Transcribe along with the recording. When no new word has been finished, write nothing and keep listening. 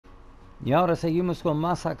Y ahora seguimos con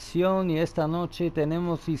más acción y esta noche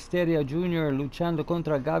tenemos Histeria Jr. luchando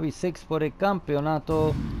contra Gaby Sixx por el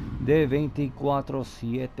campeonato de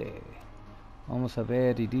 24/7. Vamos a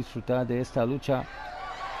ver y disfrutar de esta lucha.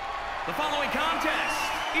 The following contest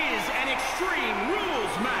is an Extreme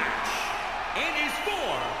Rules match and is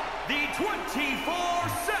for the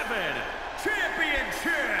 24/7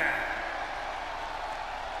 Championship.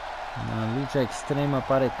 Una lucha extrema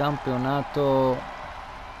para el campeonato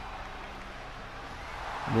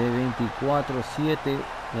de 24/7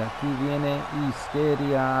 y aquí viene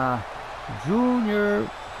Histeria Jr.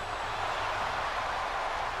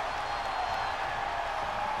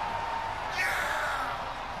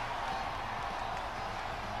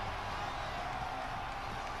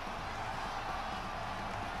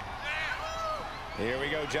 Here we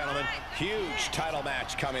go, gentlemen. Huge title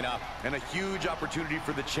match coming up. And a huge opportunity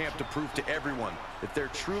for the champ to prove to everyone that there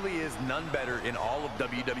truly is none better in all of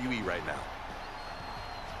WWE right now.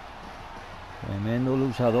 Tremendo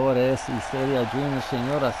luchador es Histeria Jr.,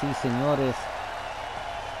 señoras y señores.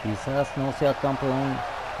 Quizás no sea campeón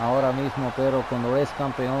ahora mismo, pero cuando es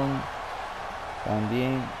campeón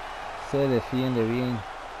también se defiende bien.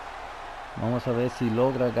 Vamos a ver si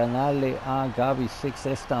logra ganarle a Gaby Sixx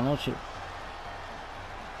esta noche.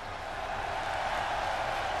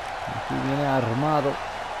 Aquí viene armado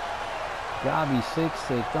Gaby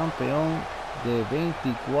Sixx, el campeón de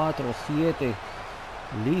 24/7.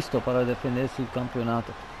 Listo para defender su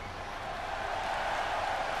campeonato.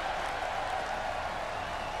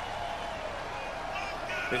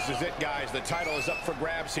 This is it, guys. The title is up for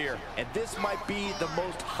grabs here. And this might be the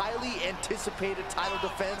most highly anticipated title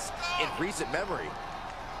defense in recent memory.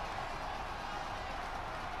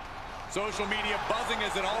 Social media buzzing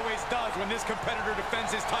as it always does when this competitor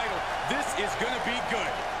defends his title. This is going to be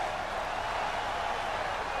good.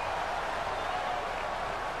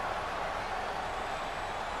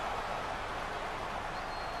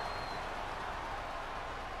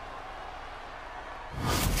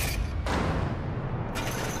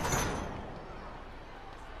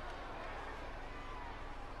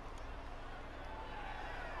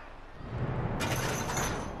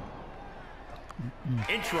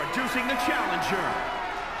 Introducing the challenger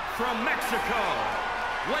from Mexico,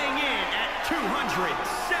 weighing in at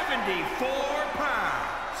 274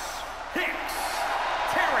 pounds,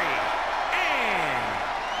 Histeria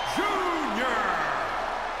Jr.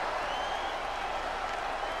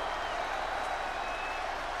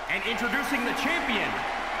 And introducing the champion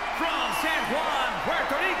from San Juan,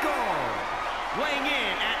 Puerto Rico, weighing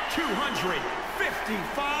in at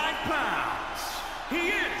 255 pounds, he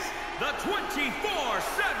is the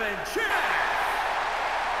 24/7 champ.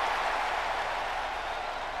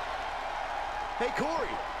 Hey, Corey,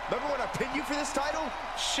 remember when I pinned you for this title?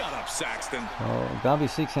 Shut up, Saxton. Gaby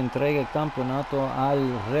Sixx entrega el campeonato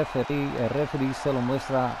al referee. El referee se lo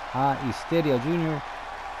muestra a Histeria Jr.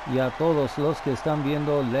 y a todos los que están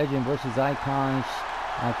viendo Legend vs. Icons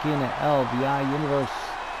aquí en el LBI Universe.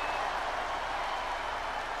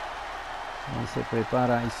 Ahí se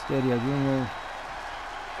prepara Histeria Jr.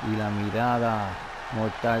 y la mirada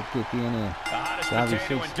mortal que tiene Gaby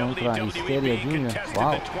Sixx contra Histeria Jr.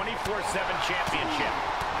 Wow.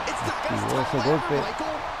 Y ese golpe,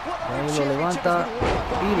 ahí lo levanta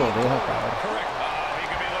y lo deja caer.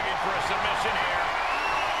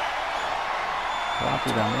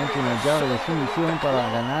 Rápidamente una llave de sumisión para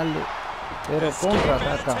ganarle, pero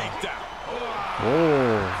contraataca.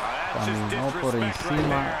 Oh, caminó por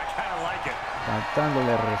encima,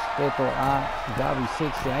 faltándole respeto a Gaby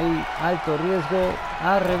Sixx. Ahí alto riesgo,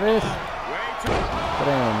 al revés,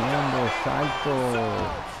 tremendo salto.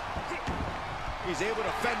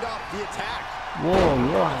 Wow,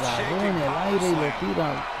 lo agarró en el aire y lo tira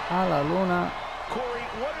a la lona. Corey,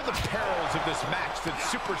 what are the perils of this match that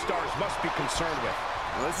superstars must be concerned with?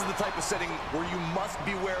 Well, this is the type of setting where you must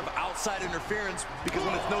beware of outside interference, because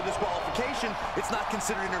when it's no disqualification, it's not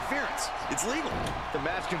considered interference. It's legal. The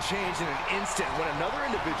match can change in an instant when another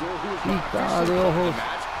individual who is not Picada de officially ojos. in the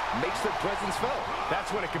match makes their presence felt.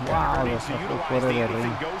 That's when a competitor needs to utilize the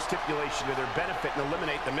anything goes stipulation to their benefit and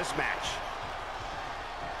eliminate the mismatch.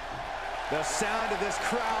 The sound of this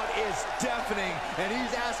crowd is deafening, and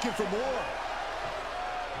he's asking for more.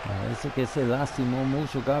 Parece que se lastimó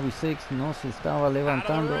mucho Gaby Sixx, no se estaba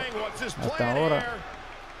levantando hasta ahora.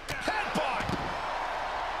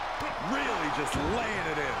 Really just laying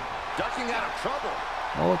it in. Ducking out of trouble.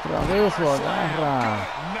 Otra vez lo agarra.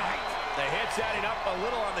 The hit's adding up a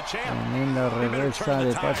little on the champ. Tremenda reversa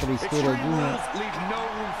de parte de Histeria Jr. Leaves no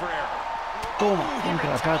room for error. Toma,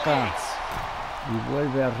 contraataca. Y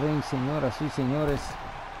vuelve al ring, señoras y señores.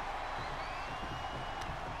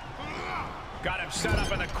 Got him set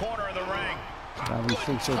up in the corner of the ring. Gaby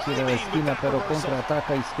Sixx se tira a la esquina, pero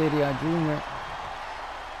contraataca Histeria Jr.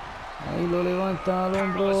 Ahí lo levanta al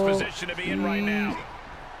hombro y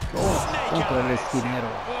contra el esquinero.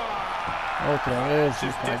 Otra vez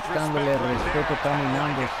faltándole respeto,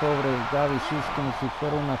 caminando sobre Gaby Sixx como si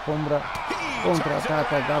fuera una alfombra.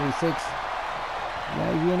 Contraataca Gaby Sixx. Y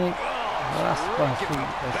ahí viene, raspa su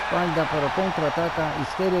espalda, pero contraataca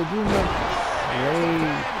Histeria Jr.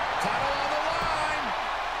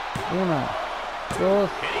 Una, dos.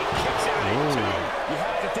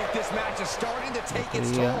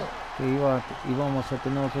 Creía que íbamos a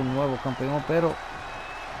tener un nuevo campeón, pero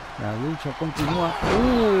la lucha continúa.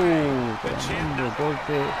 Tremendo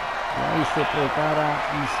golpe. Y ahí se prepara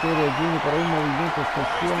Histeria Jr. para un movimiento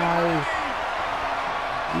especial.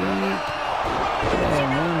 Y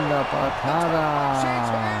tremenda patada.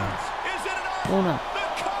 Una,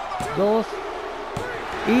 dos.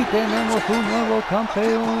 Y tenemos un nuevo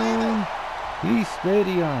campeón.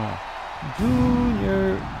 Histeria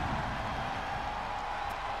Jr.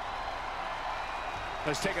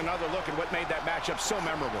 Let's take another look at what made that matchup so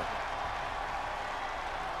memorable.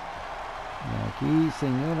 Y aquí,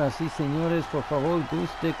 señoras y señores, por favor,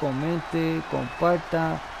 guste, comente,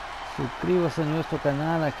 comparta, suscríbase a nuestro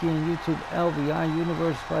canal aquí en YouTube, LBI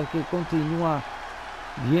Universe, para que continúe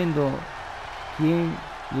viendo quién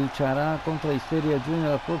luchará contra Histeria Jr.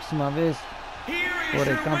 la próxima vez por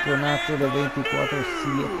el campeonato de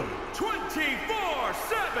 24/7.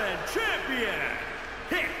 24/7 champion,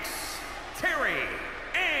 Histeria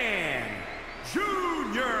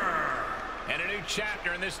Jr. And a new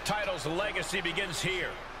chapter in this title's legacy begins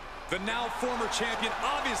here. The now former champion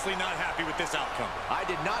obviously not happy with this outcome. I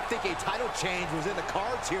did not think a title change was in the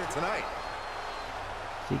cards here tonight.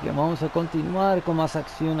 Así que vamos a continuar con más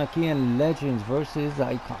acción aquí en Legends vs.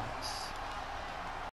 Icons.